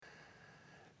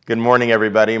Good morning,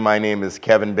 everybody. My name is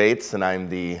Kevin Bates, and I'm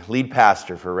the lead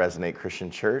pastor for Resonate Christian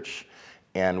Church.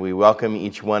 And we welcome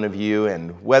each one of you.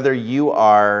 And whether you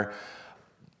are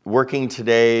working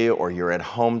today, or you're at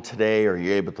home today, or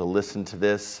you're able to listen to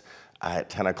this at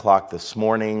 10 o'clock this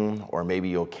morning, or maybe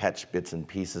you'll catch bits and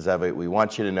pieces of it, we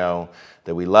want you to know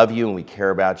that we love you and we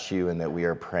care about you and that we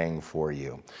are praying for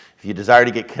you. If you desire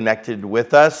to get connected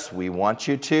with us, we want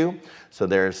you to. So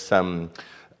there's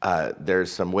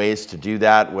some ways to do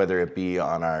that, whether it be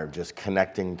on our just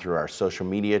connecting through our social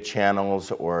media channels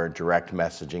or direct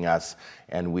messaging us,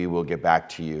 and we will get back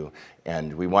to you.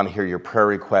 And we want to hear your prayer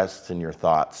requests and your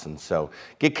thoughts. And so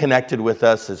get connected with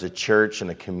us as a church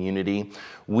and a community.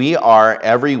 We are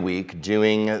every week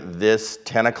doing this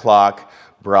 10 o'clock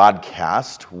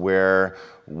broadcast where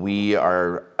we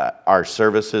are, our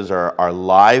services are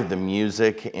live, the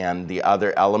music and the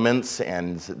other elements,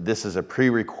 and this is a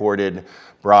pre-recorded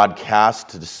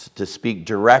broadcast to speak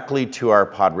directly to our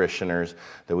parishioners,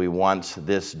 that we want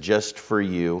this just for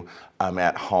you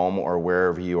at home or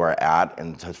wherever you are at,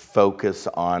 and to focus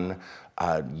on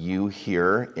you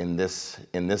here in this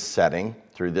setting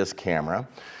through this camera.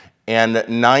 And at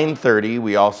 9:30,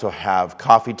 we also have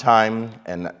coffee time,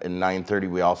 and at 9:30,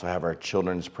 we also have our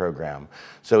children's program.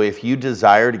 So if you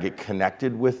desire to get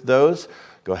connected with those,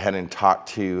 go ahead and talk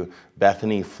to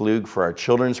Bethany Flug for our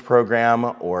children's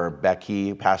program, or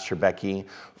Pastor Becky,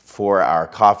 for our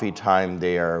coffee time.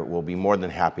 Will be more than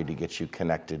happy to get you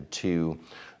connected to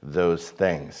those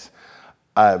things.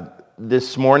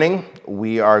 This morning,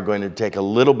 we are going to take a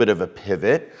little bit of a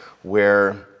pivot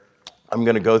where I'm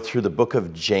going to go through the book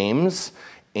of James,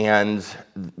 and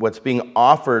what's being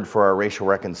offered for our racial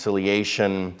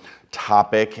reconciliation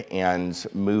topic and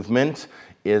movement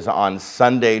is on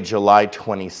Sunday, July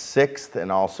 26th, and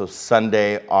also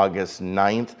Sunday, August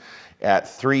 9th at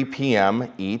 3 p.m.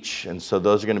 each. And so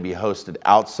those are going to be hosted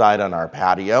outside on our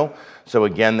patio. So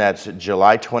again, that's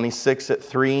July 26th at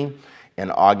 3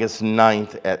 and August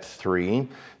 9th at 3.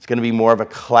 It's going to be more of a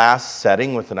class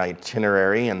setting with an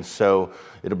itinerary, and so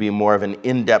it'll be more of an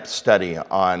in-depth study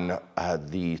on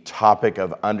the topic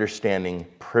of understanding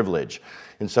privilege.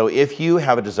 And so if you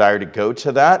have a desire to go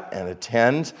to that and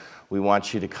attend, we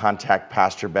want you to contact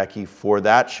Pastor Becky for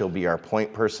that. She'll be our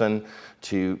point person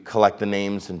to collect the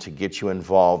names and to get you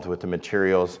involved with the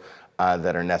materials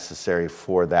that are necessary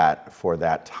for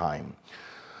that time.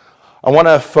 I want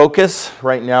to focus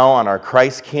right now on our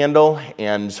Christ candle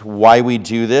and why we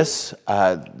do this.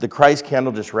 The Christ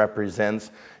candle just represents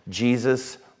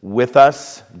Jesus with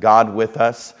us, God with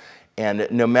us, and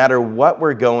no matter what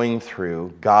we're going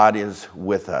through, God is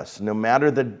with us. No matter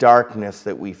the darkness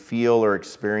that we feel or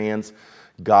experience,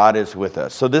 God is with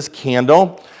us. So this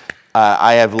candle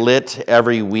I have lit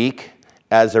every week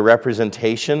as a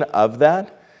representation of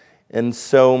that. And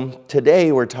so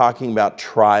today we're talking about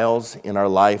trials in our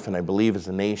life, and I believe as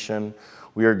a nation,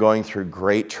 we are going through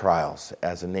great trials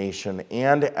as a nation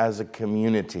and as a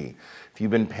community. If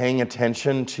you've been paying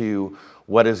attention to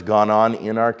what has gone on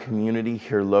in our community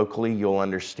here locally, you'll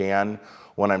understand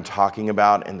what I'm talking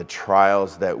about and the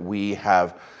trials that we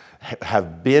have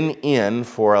been in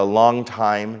for a long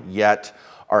time, yet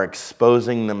are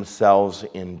exposing themselves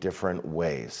in different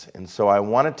ways. And so I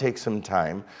want to take some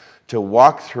time to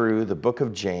walk through the book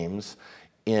of James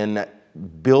in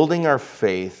building our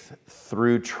faith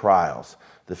through trials,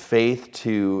 the faith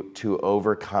to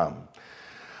overcome.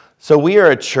 So we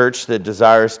are a church that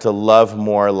desires to love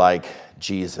more like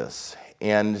Jesus.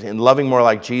 And in loving more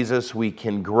like Jesus, we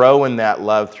can grow in that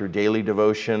love through daily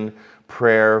devotion,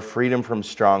 prayer, freedom from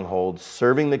strongholds,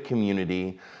 serving the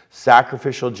community,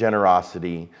 sacrificial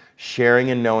generosity,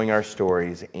 sharing and knowing our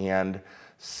stories, and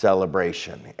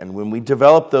celebration. And when we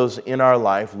develop those in our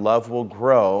life, love will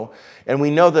grow. And we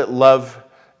know that love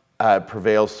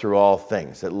prevails through all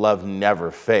things, that love never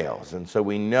fails. And so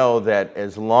we know that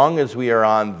as long as we are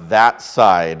on that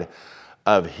side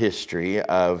of history,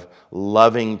 of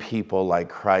loving people like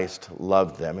Christ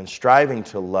loved them and striving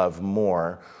to love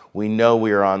more, we know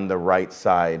we are on the right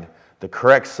side, the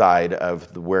correct side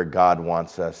of where God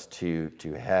wants us to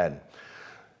head.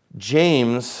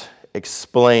 James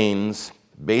explains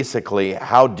basically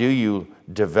how do you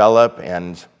develop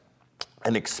and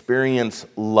experience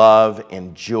love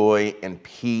and joy and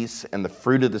peace and the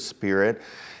fruit of the Spirit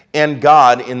and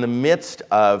God in the midst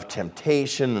of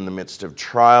temptation, in the midst of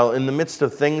trial, in the midst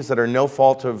of things that are no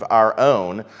fault of our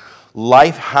own.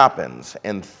 Life happens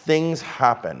and things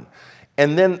happen.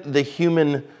 And then the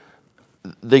human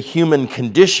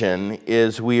condition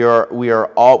is we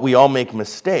all make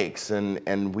mistakes,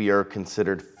 and we are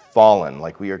considered fallen,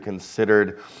 like we are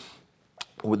considered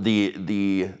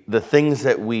the things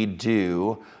that we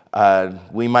do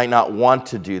We might not want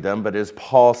to do them, but as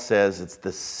Paul says, it's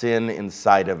the sin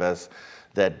inside of us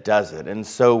that does it. And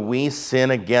so we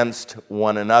sin against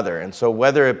one another. And so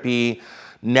whether it be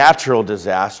natural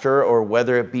disaster or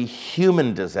whether it be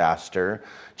human disaster,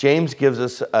 James gives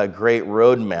us a great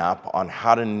roadmap on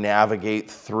how to navigate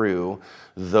through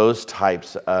those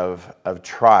types of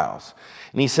trials.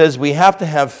 And he says we have to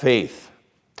have faith.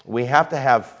 We have to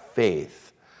have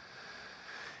faith.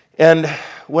 And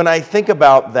when I think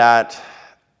about that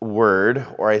word,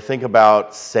 or I think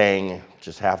about saying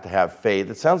just have to have faith,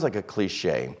 it sounds like a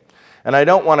cliche. And I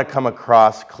don't want to come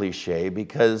across cliche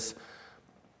because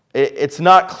it's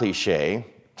not cliche.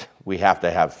 We have to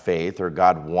have faith, or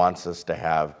God wants us to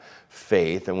have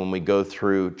faith. And when we go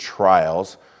through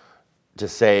trials, to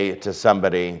say to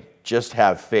somebody, just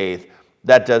have faith,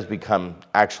 that does become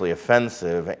actually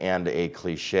offensive and a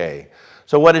cliche.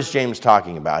 So what is James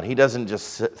talking about? He doesn't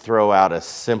just throw out a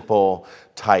simple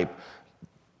type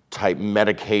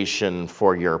medication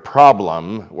for your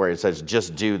problem where it says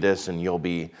just do this and you'll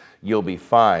be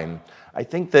fine. I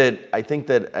think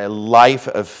that a life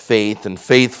of faith and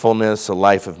faithfulness, a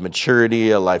life of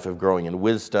maturity, a life of growing in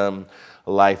wisdom,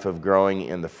 a life of growing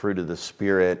in the fruit of the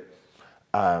Spirit,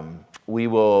 we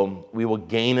will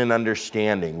gain an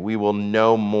understanding. We will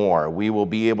know more. We will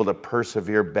be able to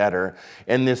persevere better.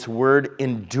 And this word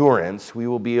endurance, we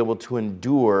will be able to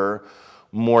endure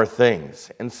more things.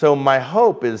 And so my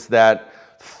hope is that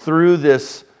through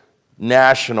this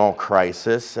national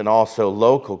crisis and also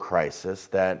local crisis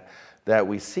that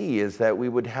we see is that we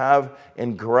would have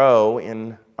and grow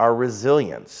in our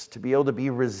resilience, to be able to be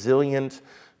resilient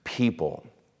people,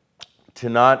 to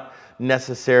not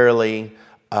necessarily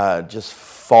just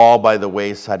fall by the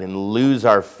wayside and lose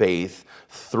our faith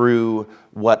through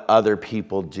what other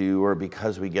people do or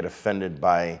because we get offended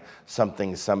by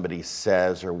something somebody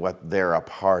says or what they're a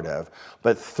part of,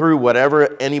 but through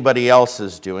whatever anybody else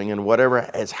is doing and whatever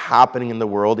is happening in the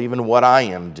world, even what I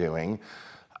am doing,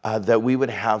 that we would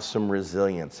have some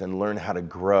resilience and learn how to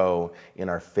grow in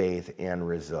our faith and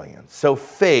resilience. So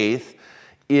faith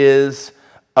is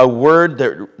a word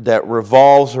that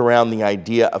revolves around the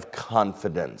idea of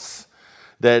confidence,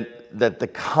 that the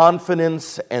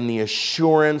confidence and the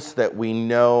assurance that we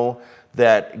know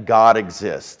that God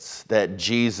exists, that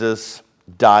Jesus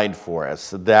died for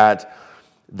us, that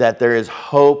there is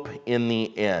hope in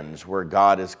the end where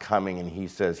God is coming and he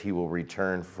says he will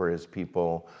return for his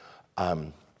people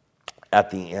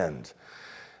at the end.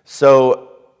 So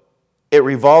it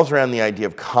revolves around the idea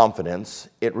of confidence.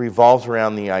 It revolves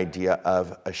around the idea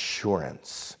of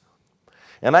assurance.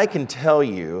 And I can tell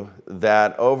you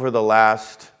that over the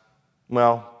last,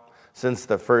 since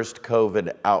the first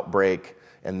COVID outbreak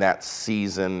and that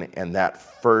season and that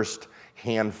first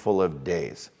handful of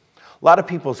days, a lot of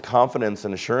people's confidence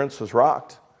and assurance was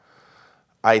rocked.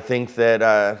 I think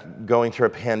that going through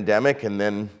a pandemic and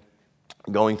then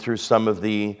going through some of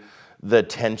the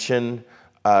tension,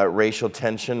 racial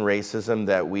tension, racism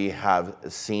that we have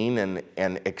seen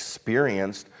and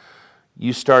experienced,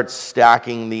 you start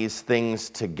stacking these things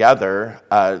together,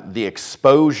 the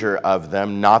exposure of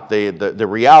them, not the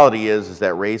reality is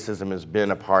that racism has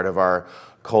been a part of our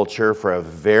culture for a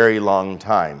very long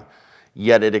time,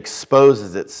 yet it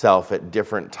exposes itself at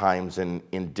different times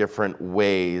in different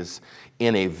ways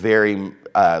in a very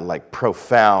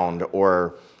profound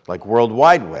or like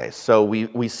worldwide way. So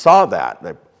we saw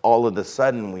that all of a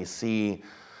sudden we see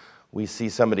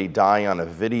somebody die on a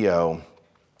video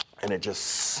and it just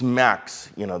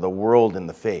smacks, the world in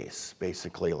the face,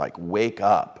 basically, like wake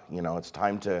up, it's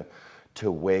time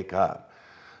to wake up.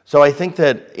 So I think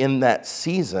that in that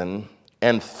season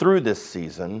and through this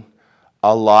season,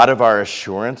 a lot of our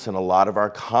assurance and a lot of our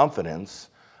confidence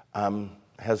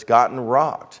has gotten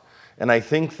rocked. And I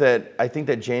think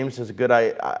that James does a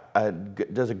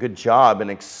good job in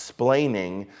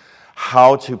explaining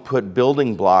how to put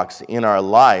building blocks in our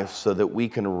life so that we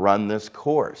can run this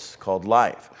course called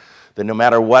life. That no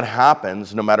matter what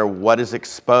happens, no matter what is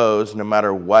exposed, no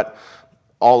matter what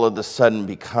all of a sudden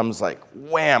becomes like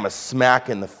wham, a smack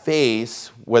in the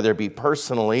face, whether it be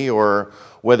personally or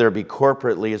whether it be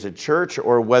corporately as a church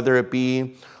or whether it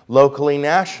be locally,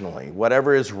 nationally,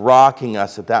 whatever is rocking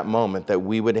us at that moment, that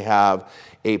we would have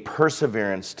a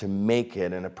perseverance to make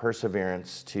it and a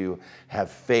perseverance to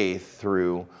have faith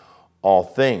through all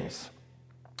things.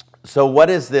 So what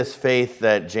is this faith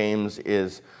that James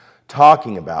is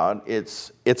talking about?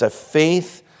 It's a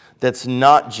faith that's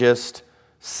not just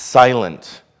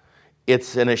silent.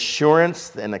 It's an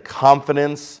assurance and a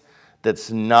confidence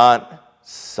that's not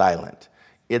silent.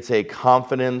 It's a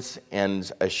confidence and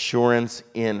assurance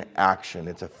in action.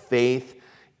 It's a faith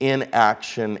in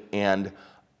action and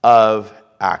of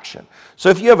action. So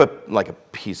if you have a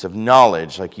piece of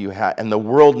knowledge like you have, and the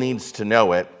world needs to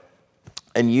know it,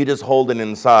 and you just hold it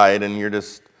inside, and you're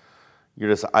just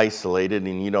isolated,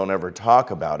 and you don't ever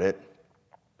talk about it.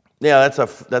 Yeah, that's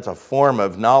a form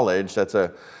of knowledge. That's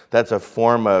a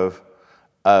form of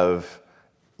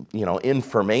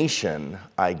information,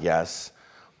 I guess.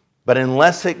 But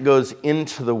unless it goes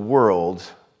into the world,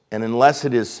 and unless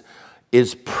it is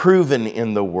proven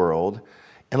in the world,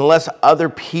 unless other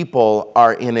people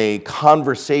are in a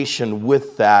conversation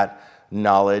with that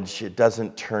knowledge, it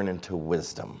doesn't turn into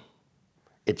wisdom.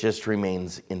 It just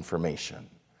remains information.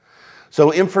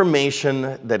 So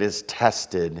information that is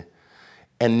tested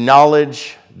and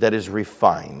knowledge that is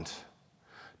refined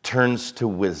turns to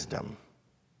wisdom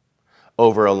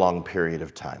over a long period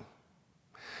of time.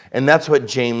 And that's what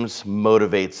James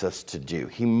motivates us to do.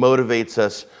 He motivates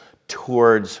us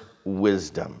towards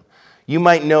wisdom. You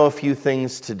might know a few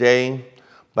things today,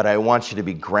 but I want you to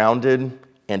be grounded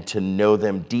and to know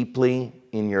them deeply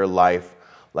in your life,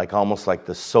 almost like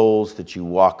the soles that you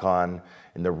walk on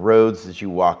and the roads that you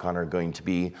walk on are going to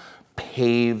be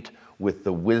paved with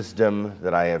the wisdom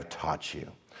that I have taught you.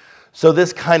 So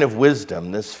this kind of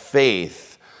wisdom, this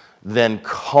faith, then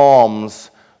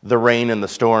calms the rain and the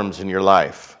storms in your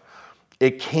life.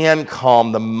 It can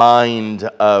calm the mind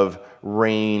of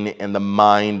rain and the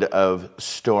mind of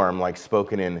storm, like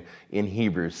spoken in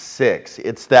Hebrews 6.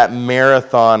 It's that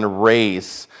marathon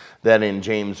race that in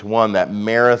James 1, that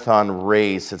marathon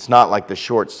race. It's not like the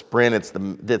short sprint. It's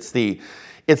the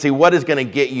what is going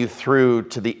to get you through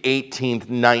to the 18th,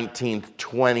 19th,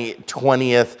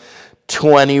 20th,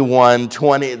 21,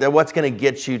 20. What's going to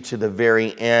get you to the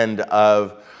very end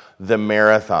of the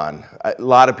marathon? A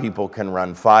lot of people can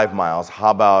run 5 miles.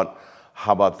 How about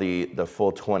the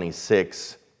full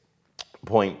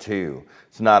 26.2?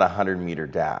 It's not a 100-meter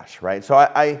dash, right? So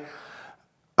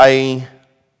I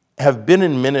have been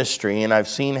in ministry, and I've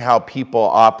seen how people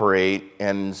operate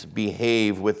and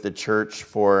behave with the church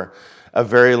for a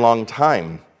very long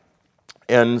time.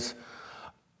 And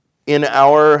in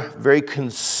our very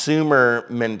consumer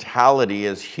mentality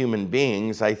as human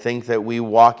beings, I think that we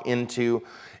walk into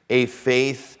a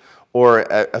faith or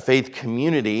a faith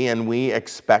community, and we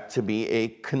expect to be a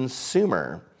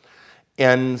consumer.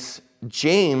 And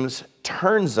James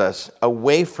turns us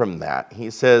away from that. He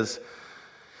says,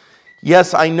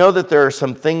 yes, I know that there are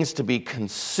some things to be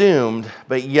consumed,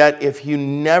 but yet if you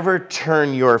never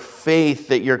turn your faith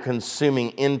that you're consuming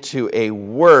into a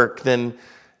work, then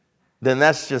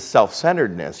that's just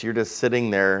self-centeredness. You're just sitting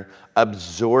there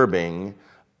absorbing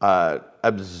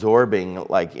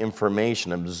like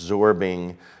information,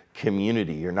 absorbing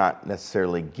community. You're not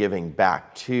necessarily giving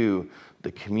back to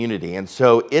the community. And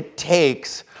so it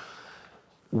takes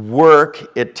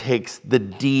work, it takes the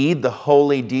deed, the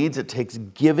holy deeds, it takes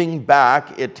giving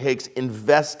back, it takes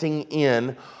investing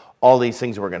in all these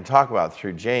things we're going to talk about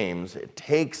through James. It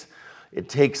takes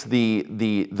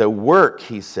the work,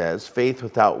 he says, faith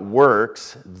without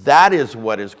works. That is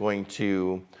what is going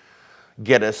to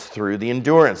get us through the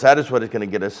endurance. That is what is going to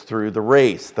get us through the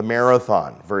race, the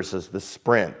marathon versus the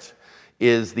sprint,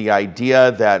 is the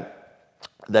idea that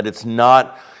it's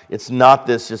not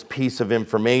this just piece of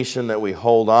information that we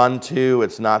hold on to.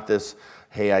 It's not this,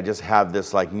 hey, I just have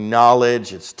this like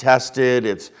knowledge. It's tested.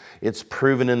 It's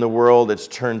proven in the world. It's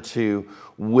turned to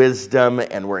wisdom,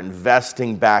 and we're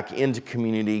investing back into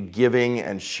community, giving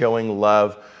and showing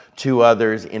love to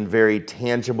others in very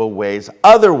tangible ways.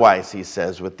 Otherwise, he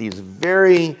says, with these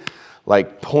very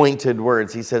pointed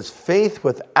words, he says, faith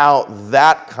without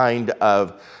that kind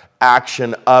of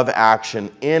action,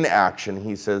 in action,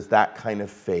 he says, that kind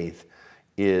of faith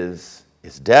is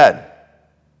dead.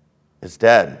 It's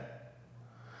dead.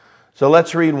 So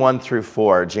let's read 1 through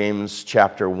 4, James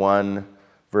chapter 1,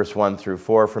 verse 1 through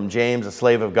 4, from James, a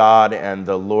slave of God and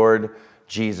the Lord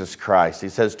Jesus Christ. He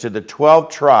says, to the 12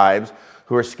 tribes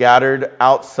who are scattered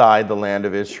outside the land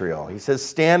of Israel. He says,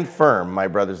 stand firm, my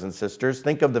brothers and sisters.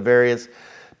 Think of the various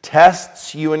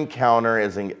tests you encounter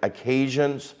as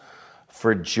occasions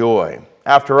for joy.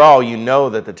 After all, you know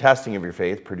that the testing of your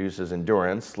faith produces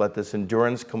endurance. Let this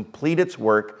endurance complete its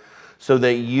work so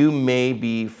that you may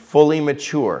be fully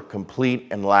mature, complete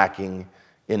and lacking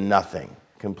in nothing.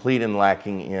 Complete and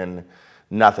lacking in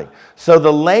nothing. So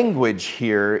the language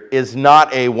here is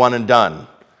not a one and done.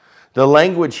 The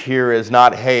language here is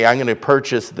not, hey, I'm going to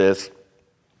purchase this,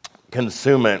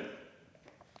 consume it,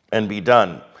 and be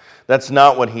done. That's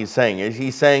not what he's saying.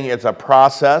 He's saying it's a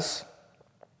process.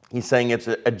 He's saying it's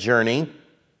a journey.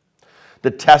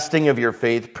 The testing of your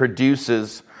faith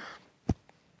produces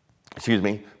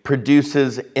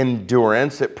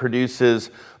endurance. It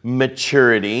produces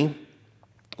maturity.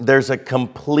 There's a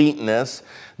completeness.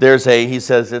 He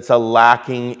says it's a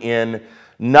lacking in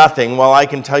nothing. Well, I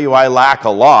can tell you I lack a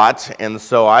lot, and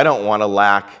so I don't want to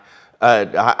lack.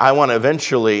 I want to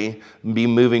eventually be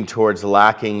moving towards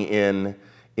lacking in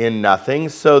nothing.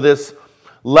 So this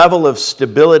level of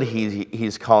stability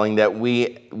he's calling that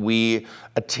we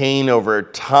attain over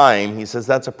time, he says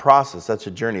that's a process, that's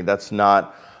a journey, that's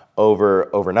not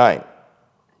overnight.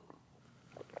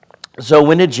 So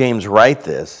when did James write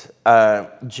this?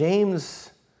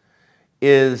 James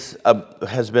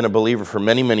has been a believer for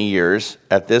many, many years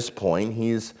at this point.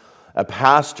 He's a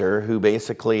pastor who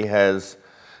basically has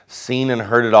seen and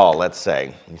heard it all, let's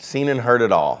say. He's seen and heard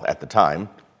it all at the time.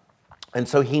 And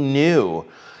so he knew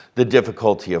the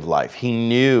difficulty of life. He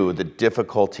knew the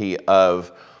difficulty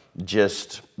of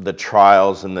just the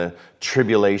trials and the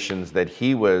tribulations that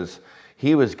he was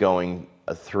going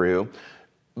through.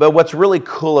 But what's really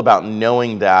cool about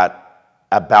knowing that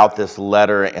about this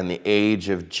letter and the age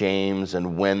of James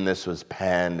and when this was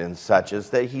penned and such is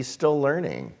that he's still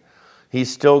learning. He's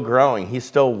still growing. He's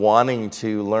still wanting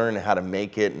to learn how to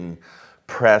make it and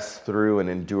press through and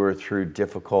endure through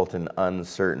difficult and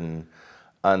uncertain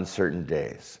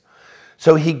days.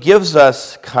 So he gives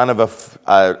us kind of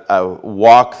a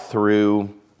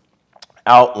walk-through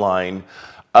outline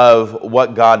of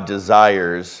what God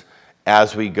desires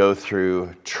as we go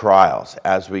through trials,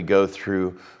 as we go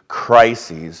through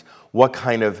crises. What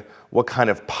kind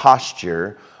of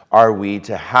posture are we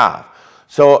to have?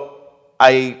 So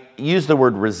I use the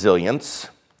word resilience,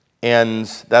 and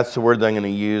that's the word that I'm going to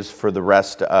use for the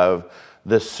rest of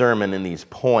this sermon in these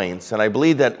points. And I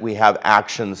believe that we have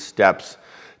action steps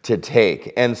to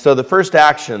take. And so the first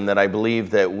action that I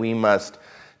believe that we must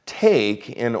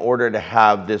take in order to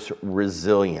have this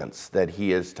resilience that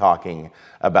he is talking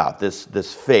about,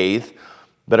 this faith,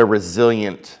 but a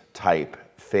resilient type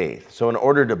faith. So in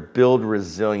order to build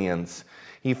resilience,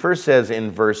 he first says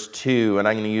in verse 2, and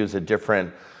I'm going to use a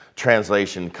different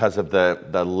translation because of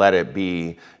the let it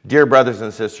be. Dear brothers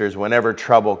and sisters, whenever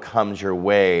trouble comes your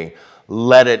way,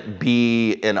 let it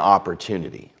be an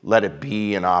opportunity. Let it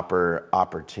be an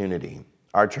opportunity.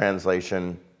 Our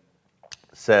translation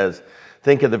says,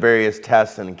 think of the various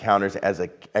tests and encounters as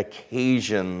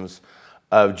occasions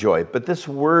of joy. But this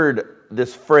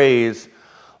phrase,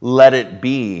 let it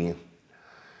be,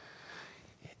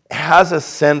 has a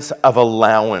sense of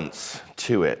allowance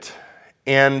to it.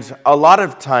 And a lot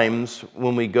of times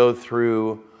when we go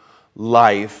through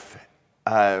life,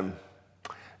 of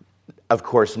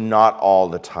course, not all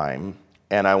the time,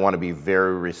 and I want to be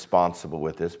very responsible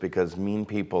with this because mean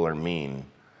people are mean,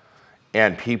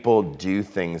 and people do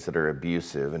things that are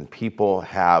abusive, and people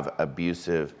have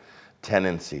abusive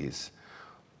tendencies.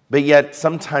 But yet,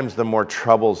 sometimes the more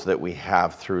troubles that we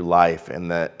have through life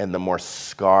and the more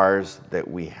scars that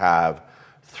we have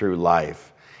through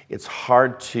life, it's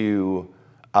hard to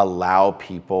allow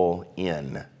people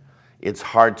in. It's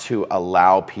hard to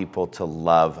allow people to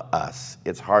love us.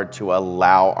 It's hard to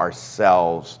allow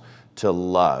ourselves to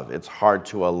love. It's hard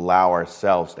to allow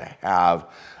ourselves to have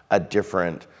a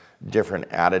different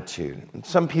attitude.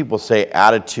 Some people say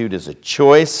attitude is a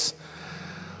choice.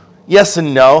 Yes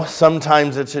and no.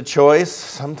 Sometimes it's a choice.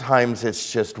 Sometimes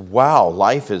it's just, wow,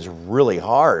 life is really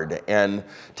hard. And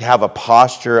to have a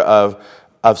posture of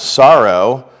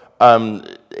sorrow,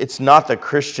 it's not the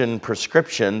Christian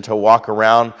prescription to walk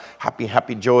around happy,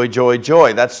 happy, joy, joy,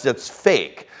 joy. That's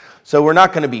fake. So we're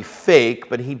not going to be fake,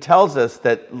 but he tells us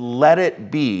that let it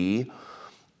be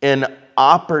an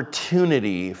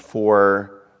opportunity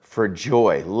for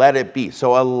joy. Let it be.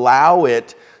 So allow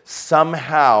it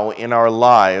somehow in our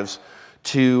lives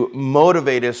to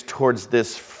motivate us towards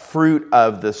this fruit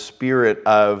of the Spirit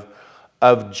of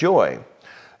joy.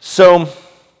 So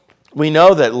we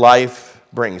know that life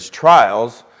brings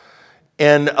trials,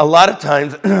 and a lot of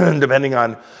times, depending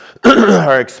on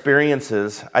our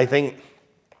experiences, I think,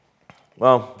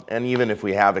 well, and even if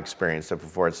we have experienced it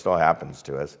before, it still happens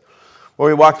to us, where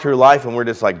we walk through life and we're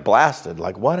just like blasted,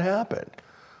 like what happened?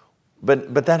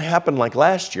 But that happened like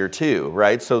last year too,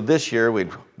 right? So this year,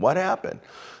 what happened?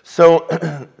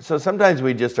 So sometimes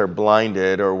we just are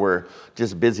blinded, or we're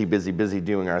just busy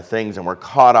doing our things, and we're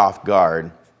caught off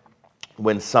guard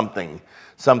when something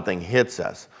hits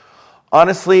us.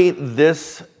 Honestly,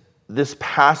 this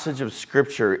passage of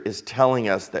Scripture is telling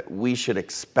us that we should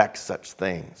expect such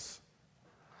things.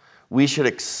 We should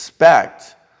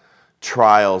expect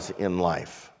trials in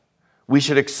life. We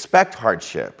should expect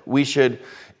hardship. We should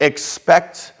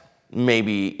expect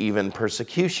maybe even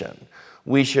persecution.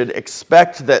 We should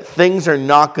expect that things are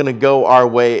not going to go our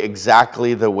way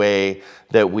exactly the way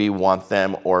that we want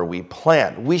them or we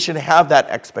planned. We should have that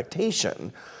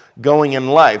expectation going in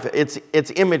life.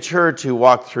 It's immature to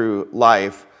walk through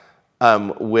life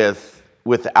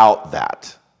without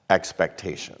that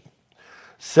expectation.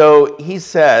 So he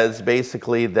says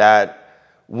basically that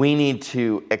we need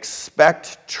to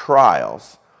expect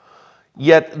trials.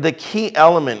 Yet the key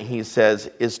element, he says,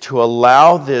 is to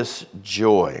allow this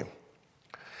joy.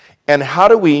 And how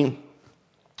do we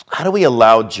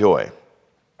allow joy?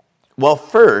 Well,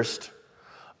 first,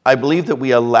 I believe that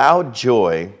we allow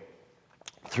joy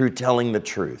through telling the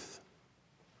truth.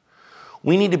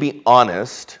 We need to be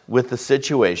honest with the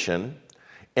situation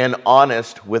and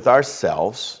honest with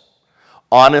ourselves,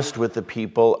 honest with the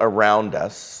people around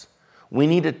us. We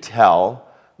need to tell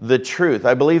the truth.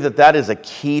 I believe that that is a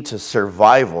key to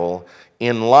survival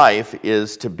in life,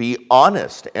 is to be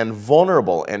honest and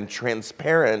vulnerable and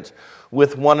transparent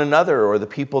with one another or the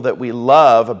people that we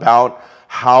love about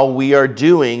how we are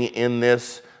doing in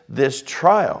this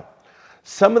trial.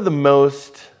 Some of the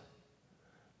most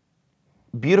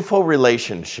beautiful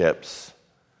relationships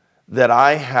that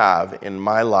I have in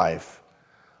my life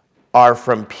are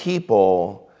from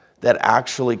people that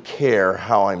actually care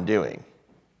how I'm doing.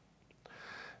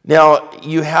 Now,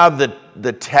 you have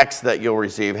the text that you'll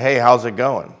receive, hey, how's it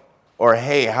going? Or,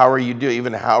 hey, how are you doing?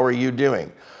 Even, how are you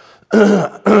doing?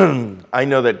 I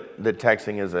know that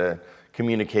texting is a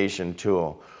communication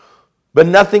tool, but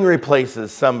nothing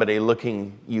replaces somebody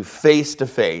looking you face to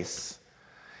face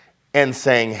and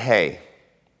saying, hey,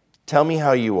 tell me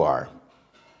how you are.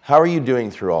 How are you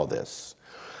doing through all this?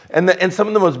 And some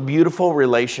of the most beautiful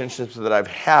relationships that I've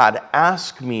had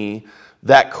ask me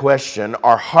that question,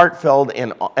 are heartfelt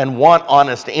and want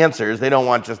honest answers. They don't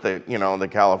want just the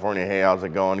California, hey, how's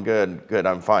it going? Good,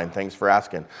 I'm fine, thanks for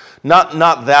asking. Not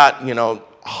that,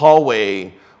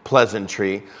 hallway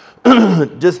pleasantry,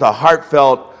 just the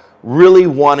heartfelt, really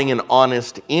wanting an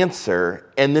honest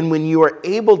answer. And then when you are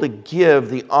able to give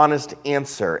the honest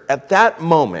answer, at that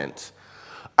moment,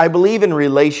 I believe in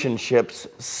relationships,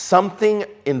 something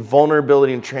in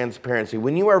vulnerability and transparency.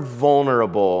 When you are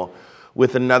vulnerable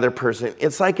with another person,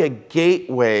 it's like a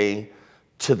gateway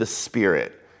to the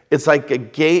Spirit. It's like a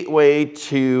gateway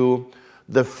to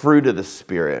the fruit of the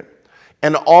Spirit.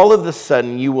 And all of a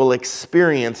sudden, you will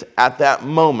experience at that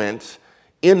moment,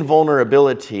 in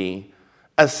vulnerability,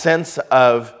 a sense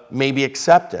of maybe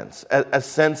acceptance, a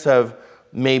sense of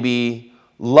maybe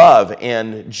love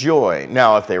and joy.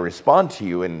 Now, if they respond to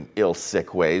you in ill,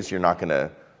 sick ways, you're not going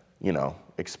to,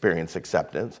 experience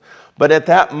acceptance. But at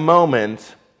that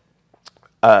moment,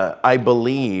 I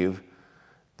believe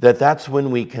that that's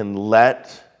when we can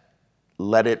let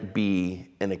it be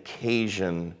an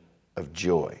occasion of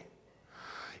joy.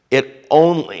 It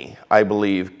only, I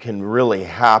believe, can really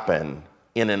happen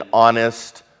in an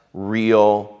honest,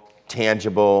 real,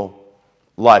 tangible,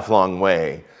 lifelong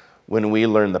way when we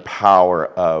learn the power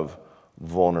of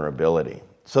vulnerability.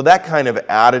 So that kind of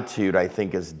attitude, I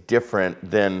think, is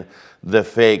different than the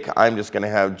fake, I'm just going to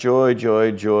have joy,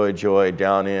 joy, joy, joy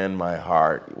down in my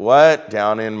heart. What?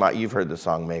 Down in my, you've heard the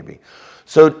song maybe.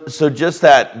 So just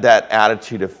that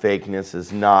attitude of fakeness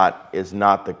is not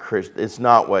the Christ, it's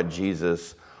not what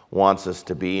Jesus wants us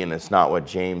to be, and it's not what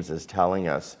James is telling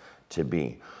us to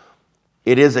be.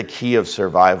 It is a key of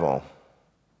survival.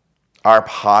 Our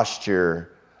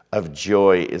posture of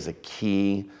joy is a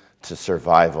key to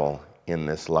survival in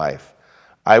this life.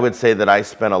 I would say that I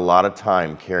spent a lot of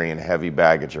time carrying heavy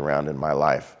baggage around in my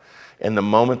life. And the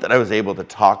moment that I was able to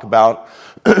talk about,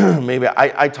 maybe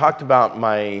I talked about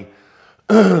my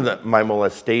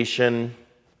molestation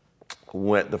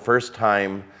the first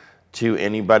time to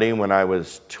anybody when I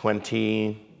was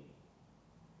 20,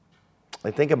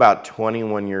 I think about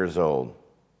 21 years old.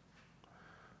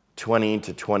 20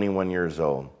 to 21 years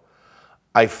old.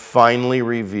 I finally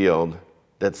revealed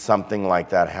that something like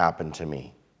that happened to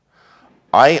me.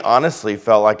 I honestly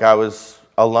felt like I was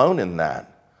alone in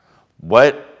that.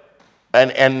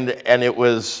 And it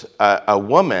was a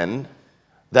woman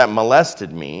that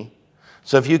molested me.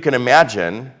 So if you can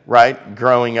imagine, right,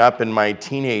 growing up in my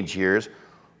teenage years,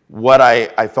 what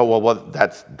I felt, well,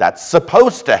 that's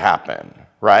supposed to happen,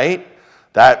 right?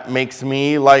 That makes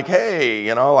me like,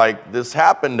 hey, like this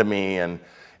happened to me.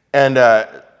 And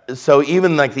so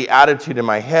even like the attitude in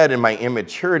my head and my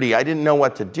immaturity, I didn't know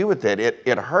what to do with it.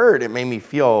 It hurt. It made me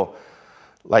feel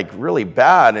like really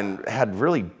bad and had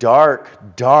really dark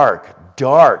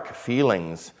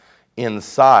feelings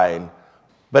inside.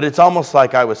 But it's almost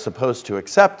like I was supposed to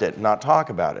accept it, not talk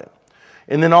about it.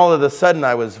 And then all of a sudden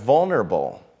I was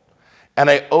vulnerable. And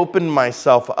I opened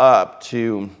myself up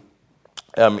to,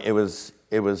 it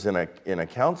was in a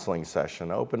counseling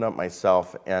session. I opened up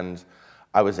myself and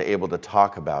I was able to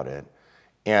talk about it.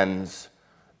 And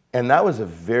And that was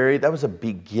a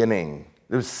beginning.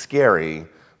 It was scary,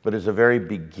 but it was a very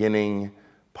beginning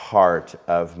part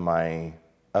of my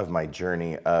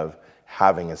journey of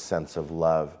having a sense of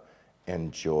love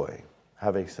and joy.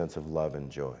 Having a sense of love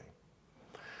and joy.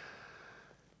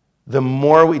 The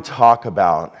more we talk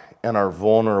about and are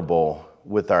vulnerable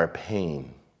with our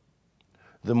pain,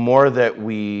 the more that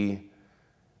we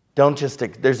don't just,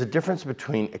 there's a difference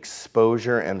between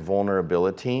exposure and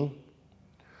vulnerability.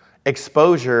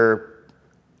 Exposure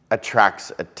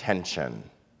attracts attention.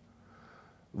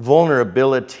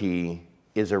 Vulnerability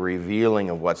is a revealing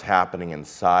of what's happening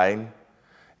inside,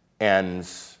 and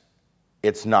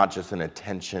it's not just an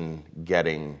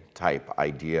attention-getting type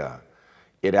idea.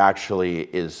 It actually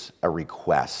is a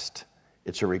request.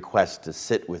 It's a request to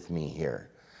sit with me here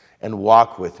and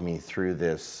walk with me through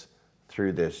this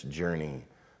journey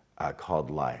called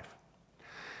life.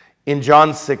 In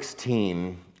John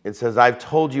 16, it says, I've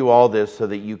told you all this so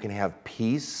that you can have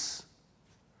peace.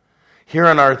 Here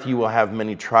on earth you will have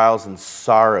many trials and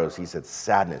sorrows. He said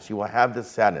sadness. You will have this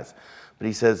sadness. But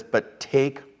he says, but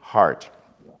take heart.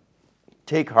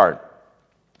 Take heart.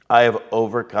 I have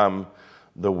overcome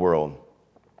the world.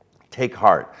 Take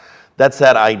heart. That's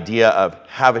that idea of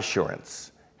have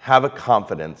assurance, have a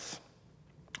confidence.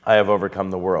 I have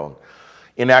overcome the world.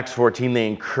 In Acts 14, they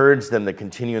encourage them to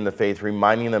continue in the faith,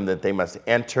 reminding them that they must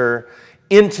enter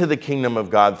into the kingdom of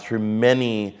God through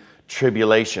many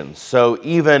tribulations. So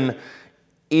even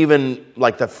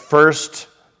like the first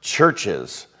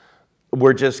churches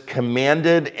were just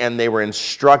commanded and they were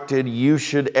instructed, you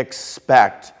should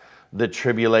expect the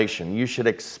tribulation. You should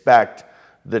expect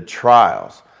the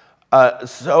trials.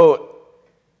 So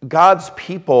God's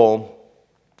people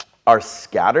are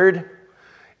scattered,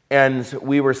 and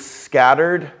we were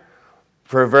scattered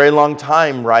for a very long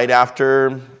time right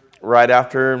after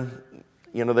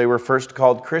they were first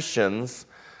called Christians.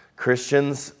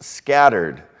 Christians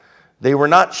scattered. They were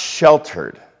not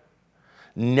sheltered.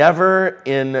 Never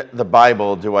in the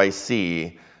Bible do I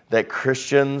see that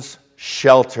Christians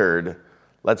sheltered,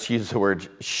 let's use the word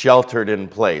sheltered in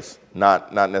place,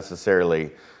 not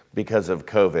necessarily because of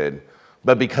COVID,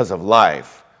 but because of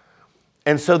life.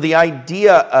 And so the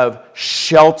idea of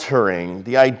sheltering,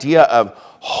 the idea of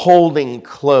holding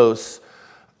close,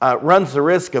 runs the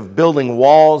risk of building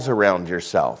walls around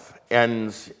yourself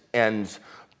and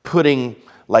putting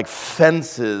like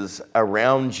fences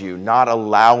around you, not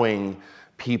allowing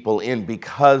people in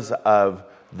because of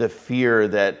the fear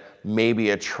that maybe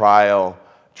a trial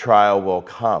will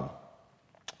come.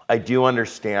 I do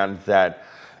understand that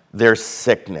there's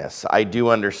sickness. I do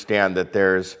understand that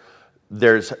there's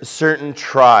certain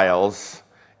trials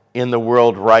in the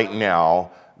world right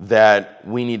now that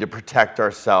we need to protect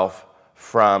ourselves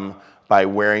from by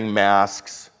wearing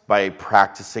masks, by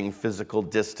practicing physical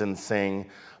distancing,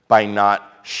 by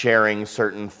not sharing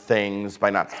certain things, by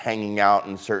not hanging out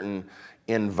in certain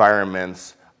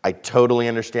environments. I totally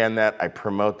understand that. I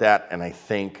promote that, and I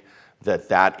think that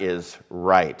that is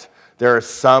right. There are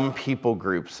some people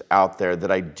groups out there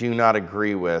that I do not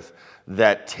agree with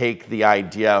that take the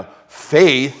idea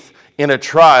faith in a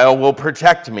trial will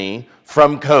protect me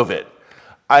from COVID.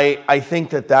 I think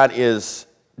that is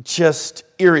just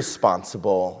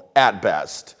irresponsible at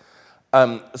best.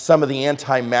 Some of the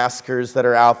anti-maskers that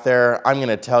are out there, I'm going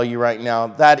to tell you right now,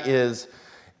 that is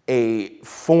a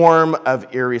form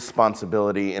of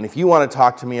irresponsibility. And if you want to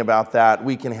talk to me about that,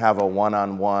 we can have a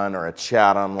one-on-one or a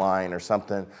chat online or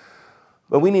something.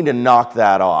 But we need to knock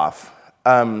that off.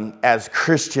 As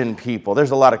Christian people,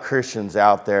 there's a lot of Christians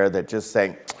out there that just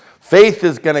say, faith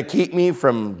is going to keep me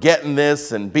from getting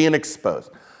this and being exposed.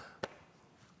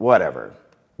 Whatever.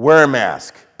 Wear a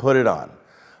mask. Put it on.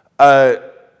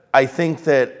 I think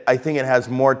it has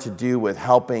more to do with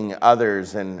helping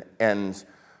others and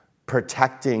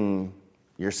protecting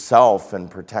yourself and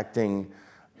protecting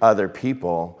other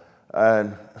people.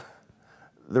 The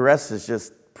rest is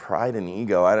just pride and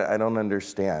ego. I don't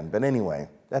understand. But anyway,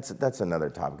 that's another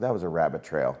topic. That was a rabbit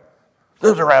trail.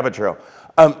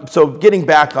 So getting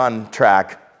back on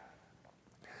track,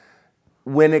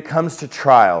 when it comes to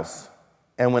trials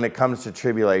and when it comes to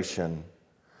tribulation,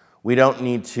 we don't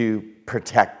need to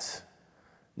protect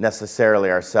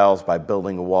necessarily ourselves by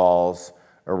building walls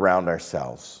around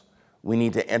ourselves. We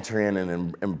need to enter in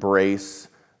and embrace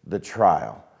the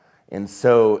trial. And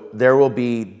so there will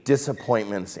be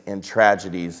disappointments and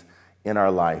tragedies in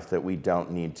our life that we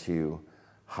don't need to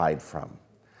hide from.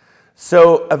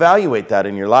 So evaluate that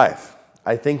in your life.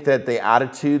 I think that the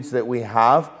attitudes that we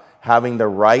have, having the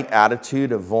right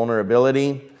attitude of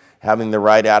vulnerability, having the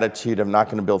right attitude of not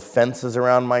going to build fences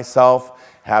around myself,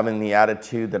 having the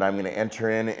attitude that I'm going to enter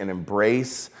in and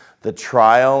embrace the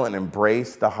trial and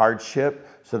embrace the hardship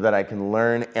so that I can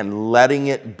learn, and letting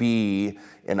it be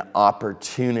an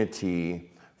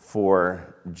opportunity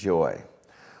for joy.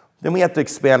 Then we have to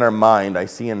expand our mind. I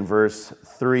see in verse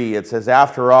 3, it says,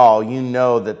 "After all, you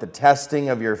know that the testing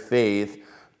of your faith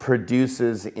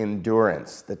produces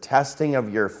endurance." The testing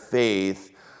of your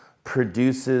faith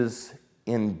produces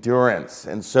endurance.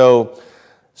 And so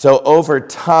over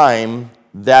time,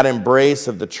 that embrace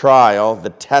of the trial, the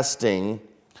testing,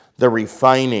 the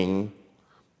refining,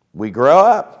 we grow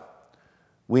up,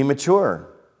 we mature,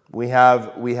 we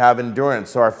have endurance.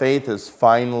 So our faith is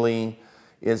finally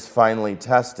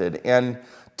tested. And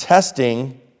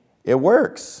testing, it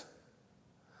works.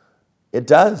 It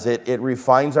does. It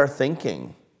refines our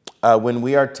thinking. When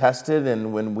we are tested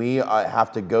and when we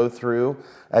have to go through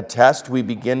a test, we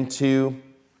begin to,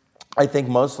 I think,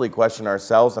 mostly question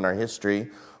ourselves and our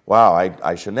history. Wow,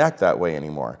 I shouldn't act that way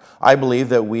anymore. I believe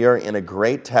that we are in a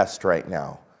great test right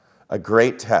now, a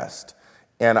great test.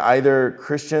 And either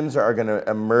Christians are going to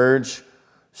emerge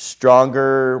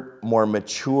stronger, more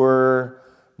mature,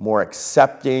 more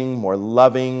accepting, more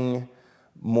loving,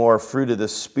 more fruit of the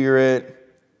Spirit,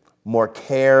 more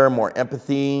care, more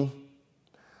empathy,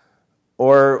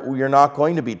 or we're not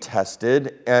going to be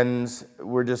tested and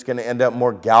we're just going to end up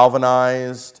more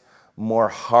galvanized, more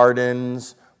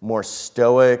hardened, more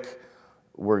stoic.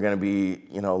 We're going to be,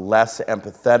 less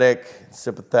empathetic,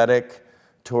 sympathetic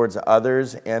towards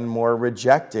others, and more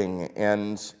rejecting,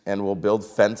 and we'll build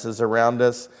fences around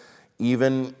us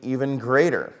even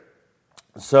greater.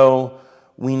 So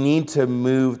we need to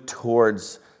move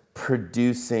towards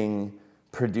producing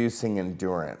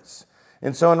endurance.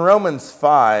 And so in Romans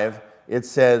 5, it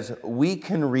says, "We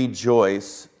can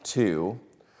rejoice too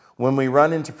when we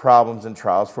run into problems and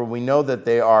trials, for we know that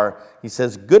they are," he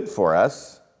says, "good for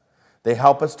us. They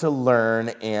help us to learn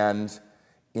and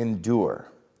endure."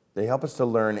 They help us to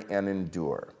learn and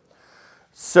endure.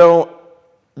 So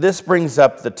this brings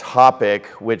up the topic,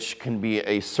 which can be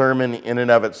a sermon in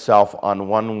and of itself on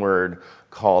one word,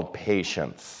 called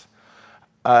patience.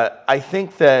 I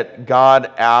think that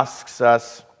God asks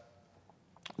us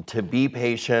to be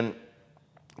patient.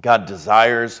 God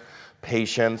desires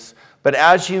patience. But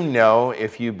as you know,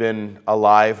 if you've been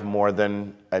alive more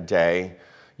than a day,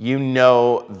 you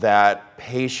know that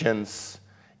patience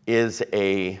is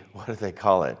what do they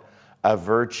call it? A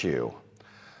virtue.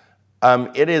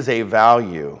 It is a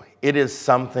value. It is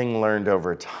something learned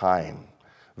over time.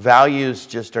 Values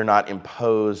just are not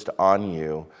imposed on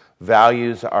you.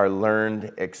 Values are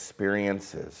learned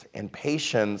experiences. And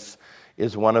patience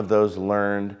is one of those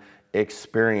learned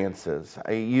experiences.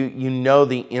 You know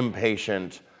the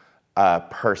impatient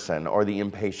person or the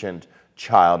impatient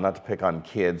child, not to pick on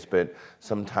kids, but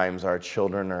sometimes our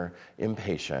children are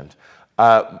impatient.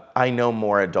 I know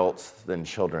more adults than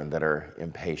children that are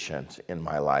impatient in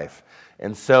my life.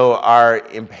 And so our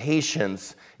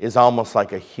impatience is almost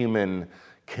like a human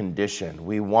condition.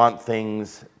 We want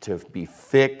things to be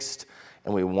fixed,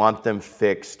 and we want them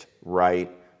fixed right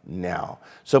now.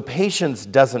 So patience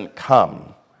doesn't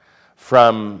come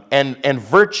from, and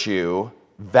virtue,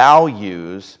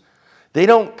 values, they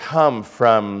don't come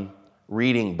from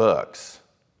reading books.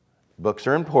 Books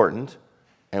are important,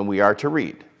 and we are to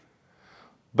read.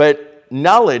 But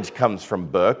knowledge comes from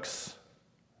books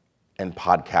and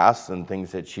podcasts and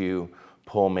things that you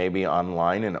pull maybe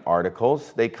online and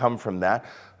articles. They come from that.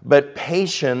 But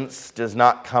patience does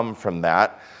not come from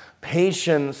that.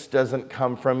 Patience doesn't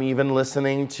come from even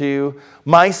listening to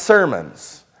my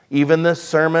sermons. Even the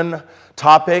sermon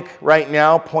topic right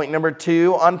now, point number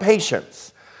 2 on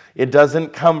patience. It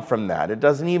doesn't come from that. It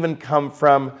doesn't even come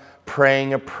from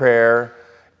praying a prayer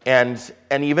and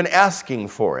even asking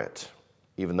for it,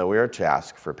 even though we are to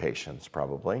ask for patience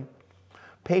probably.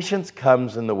 Patience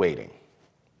comes in the waiting.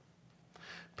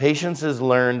 Patience is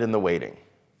learned in the waiting,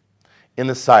 in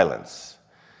the silence.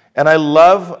 And I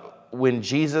love when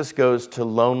Jesus goes to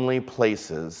lonely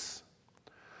places.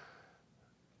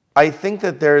 I think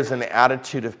that there is an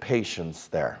attitude of patience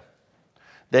there,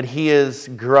 that he is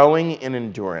growing in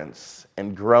endurance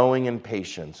and growing in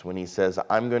patience when he says,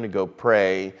 I'm going to go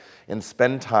pray and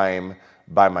spend time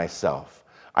by myself.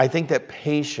 I think that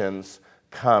patience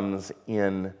comes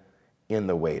in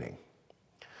the waiting.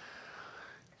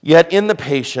 Yet in the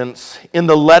patience, in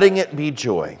the letting it be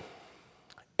joy,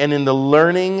 and in the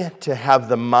learning to have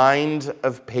the mind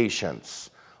of patience,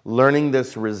 learning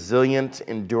this resilient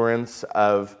endurance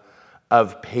of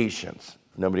patience.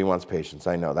 Nobody wants patience,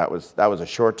 I know. That was a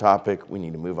short topic. We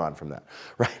need to move on from that,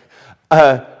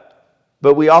 right?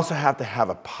 But we also have to have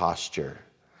a posture.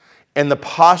 And the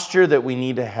posture that we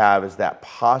need to have is that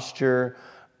posture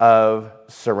of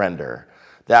surrender.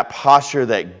 that posture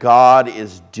that God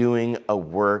is doing a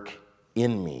work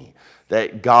in me,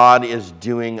 that God is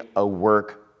doing a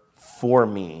work for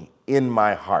me in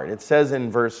my heart. It says in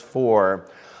verse 4,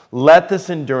 let this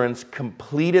endurance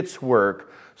complete its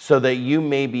work so that you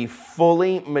may be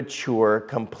fully mature,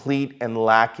 complete, and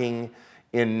lacking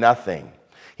in nothing.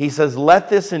 He says, let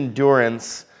this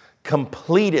endurance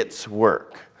complete its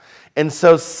work. And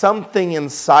so something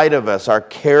inside of us, our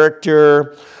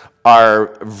character,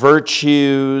 our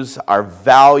virtues, our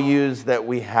values that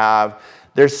we have,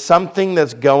 there's something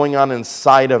that's going on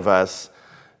inside of us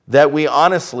that we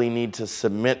honestly need to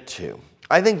submit to.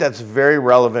 I think that's very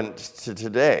relevant to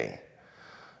today.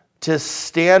 To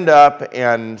stand up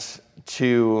and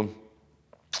to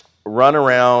run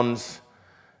around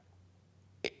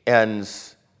and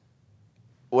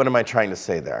what am I trying to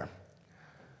say there?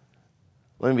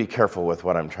 Let me be careful with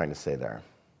what I'm trying to say there.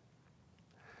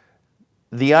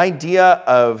 The idea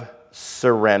of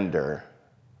surrender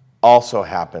also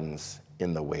happens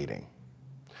in the waiting.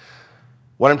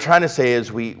 What I'm trying to say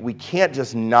is we can't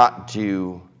just not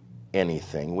do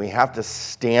anything. We have to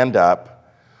stand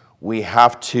up. We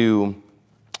have to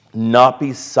not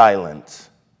be silent.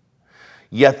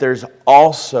 Yet there's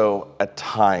also a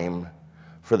time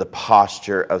for the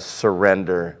posture of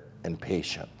surrender and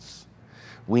patience.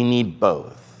 We need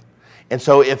both. And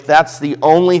so if that's the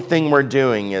only thing we're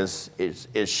doing is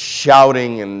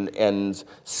shouting and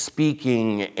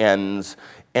speaking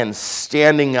and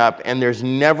standing up, and there's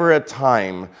never a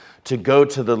time to go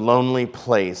to the lonely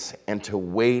place and to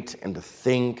wait and to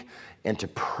think and to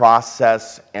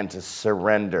process and to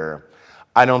surrender,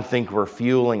 I don't think we're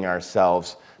fueling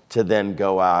ourselves to then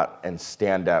go out and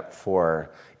stand up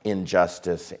for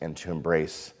injustice and to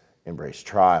embrace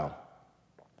trial.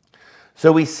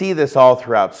 So we see this all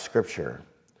throughout Scripture.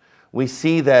 We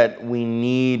see that we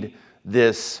need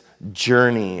this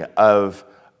journey of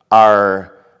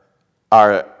our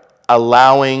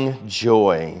allowing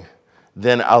joy,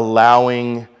 then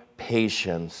allowing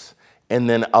patience, and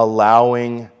then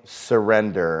allowing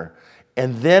surrender.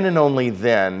 And then and only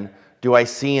then do I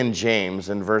see in James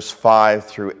in verse 5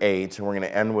 through 8, and we're going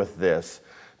to end with this,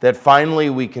 that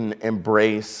finally we can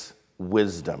embrace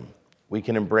wisdom. We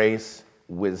can embrace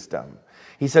wisdom.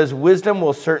 He says, wisdom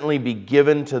will certainly be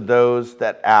given to those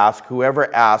that ask.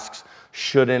 Whoever asks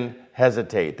shouldn't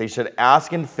hesitate. They should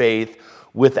ask in faith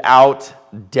without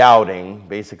doubting,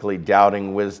 basically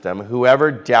doubting wisdom.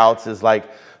 Whoever doubts is like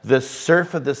the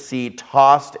surf of the sea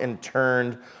tossed and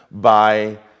turned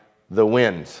by the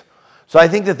winds. So I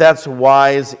think that that's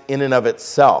wise in and of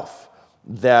itself,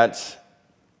 that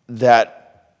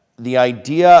the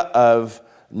idea of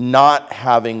not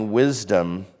having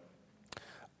wisdom,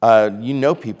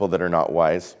 people that are not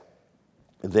wise,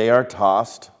 they are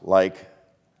tossed like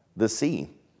the sea.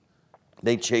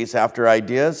 They chase after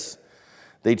ideas,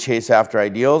 they chase after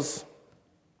ideals,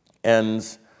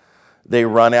 and they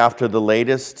run after the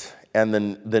latest and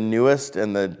the newest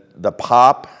and the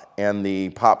pop and the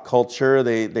pop culture.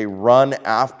 They run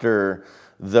after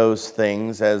those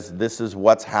things as this is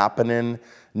what's happening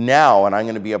now, and I'm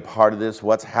going to be a part of this,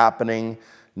 what's happening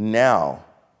now.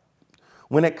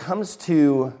 When it comes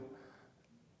to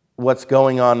what's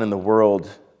going on in the world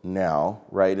now,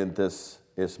 right at this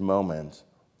moment,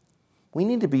 we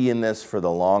need to be in this for the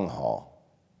long haul.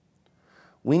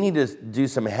 We need to do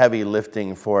some heavy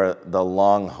lifting for the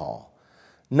long haul.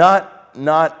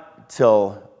 Not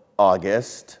till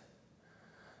August.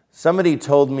 Somebody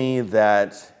told me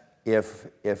that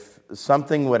if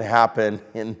something would happen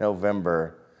in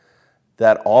November,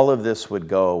 that all of this would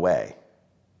go away.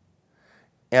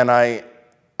 And I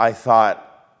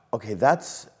thought, okay,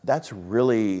 that's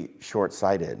really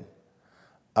short-sighted.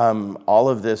 All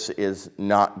of this is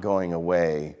not going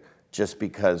away just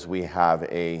because we have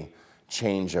a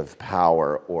change of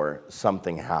power or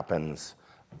something happens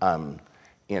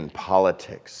in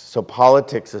politics. So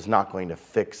politics is not going to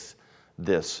fix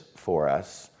this for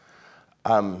us.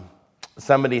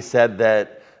 Somebody said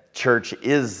that church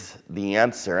is the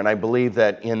answer, and I believe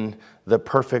that in the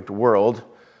perfect world,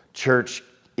 church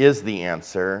is the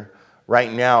answer.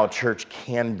 Right now, church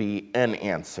can be an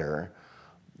answer,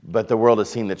 but the world has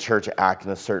seen the church act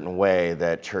in a certain way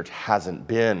that church hasn't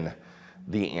been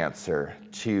the answer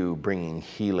to bringing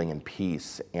healing and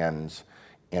peace and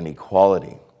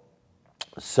equality.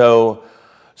 So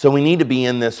we need to be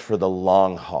in this for the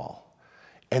long haul.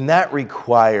 And that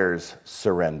requires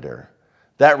surrender.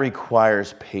 That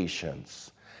requires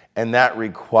patience. And that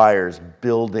requires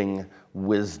building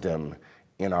wisdom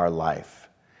in our life.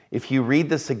 If you read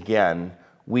this again,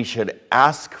 we should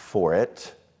ask for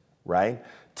it, right?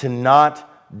 To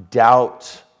not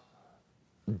doubt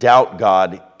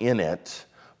God in it,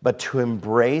 but to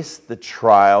embrace the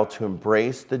trial, to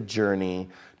embrace the journey,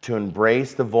 to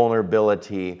embrace the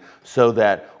vulnerability so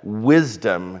that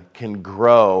wisdom can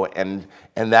grow, and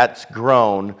that's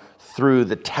grown through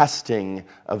the testing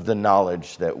of the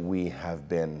knowledge that we have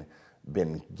been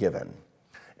given.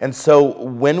 And so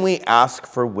when we ask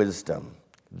for wisdom,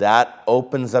 that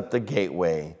opens up the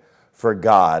gateway for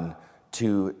God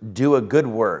to do a good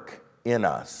work in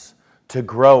us, to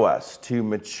grow us, to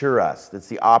mature us. That's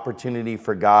the opportunity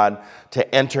for God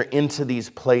to enter into these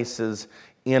places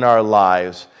in our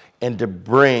lives and to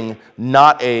bring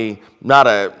not a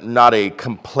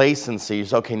complacency.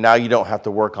 Okay, now you don't have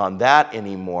to work on that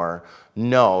anymore.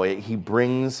 No, he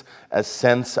brings a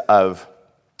sense of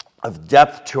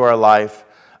depth to our life,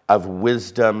 of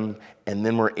wisdom, and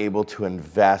then we're able to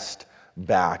invest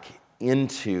back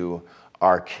into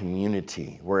our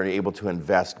community. We're able to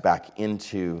invest back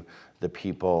into the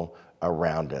people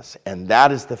around us. And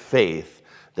that is the faith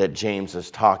that James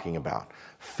is talking about.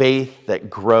 Faith that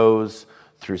grows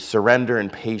through surrender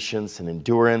and patience and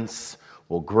endurance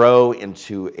will grow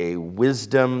into a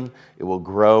wisdom. It will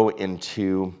grow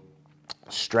into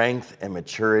strength and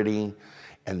maturity.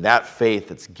 And that faith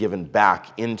that's given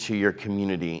back into your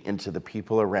community, into the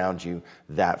people around you,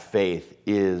 that faith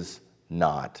is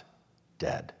not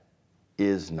dead.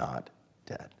 Is not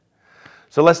dead.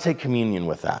 So let's take communion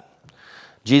with that.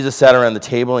 Jesus sat around the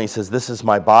table and he says, "This is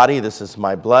my body, this is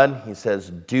my blood." He says,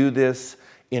 "Do this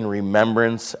in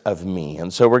remembrance of me."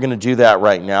 And so we're going to do that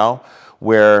right now,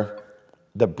 where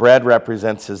the bread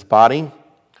represents his body.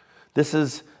 This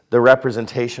is the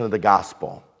representation of the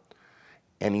gospel.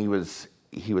 And he was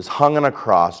hung on a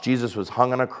cross. Jesus was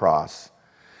hung on a cross.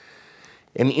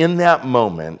 And in that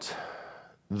moment,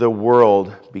 the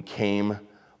world became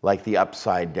like the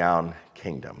upside down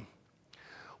kingdom,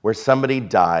 where somebody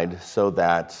died so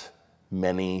that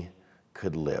many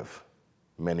could live.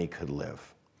 Many could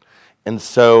live. And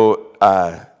so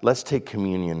let's take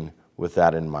communion with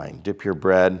that in mind. Dip your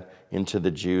bread into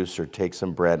the juice, or take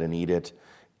some bread and eat it,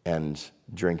 and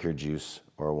drink your juice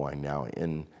or wine now.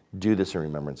 And do this in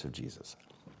remembrance of Jesus.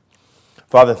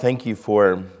 Father, thank you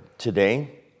for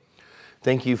today.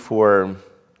 Thank you for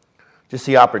just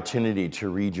the opportunity to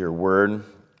read your word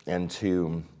and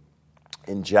to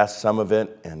ingest some of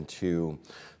it and to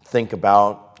think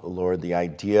about, Lord, the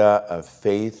idea of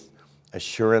faith,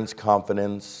 assurance,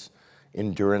 confidence,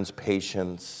 endurance,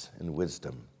 patience, and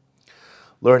wisdom.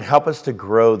 Lord, help us to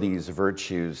grow these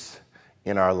virtues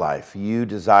in our life. You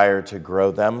desire to grow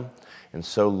them, and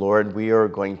so, Lord, we are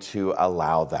going to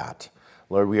allow that.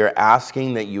 Lord, we are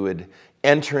asking that you would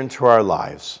enter into our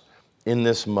lives in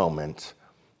this moment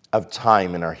of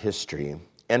time in our history,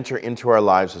 enter into our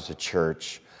lives as a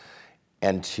church,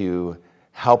 and to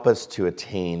help us to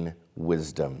attain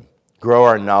wisdom. Grow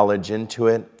our knowledge into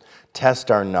it.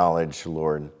 Test our knowledge,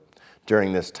 Lord,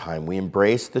 during this time. We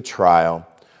embrace the trial.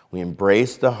 We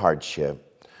embrace the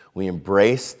hardship. We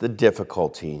embrace the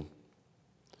difficulty.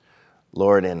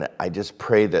 Lord, and I just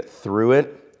pray that through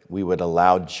it, we would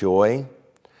allow joy,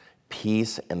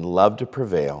 peace, and love to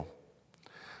prevail.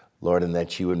 Lord, and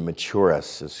that you would mature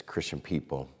us as Christian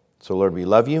people. So, Lord, we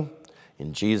love you.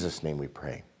 In Jesus' name we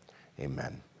pray.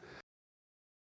 Amen.